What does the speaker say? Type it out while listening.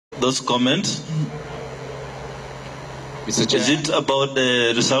those comments. Mr. Chair. Is it about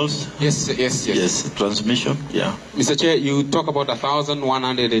the results? Yes. Yes, transmission, yeah. Mr. Chair, you talk about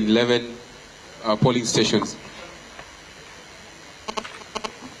 1,111 polling stations.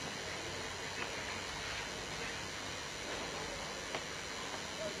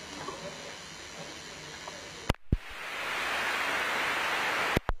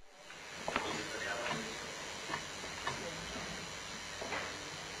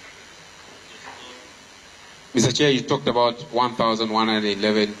 Mr. Chair, you talked about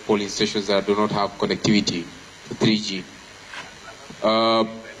 1,111 polling stations that do not have connectivity to 3G.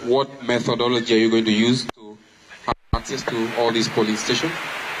 What methodology are you going to use to have access to all these polling stations?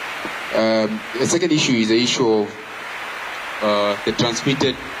 The second issue is the issue of the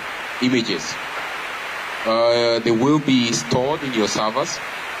transmitted images. They will be stored in your servers,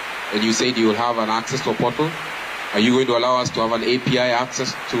 and you said you will have an access to a portal. Are you going to allow us to have an API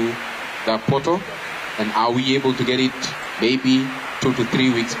access to that portal? And are we able to get it maybe 2 to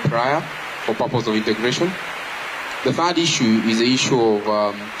 3 weeks prior for purpose of integration? The third issue is the issue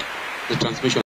of the transmission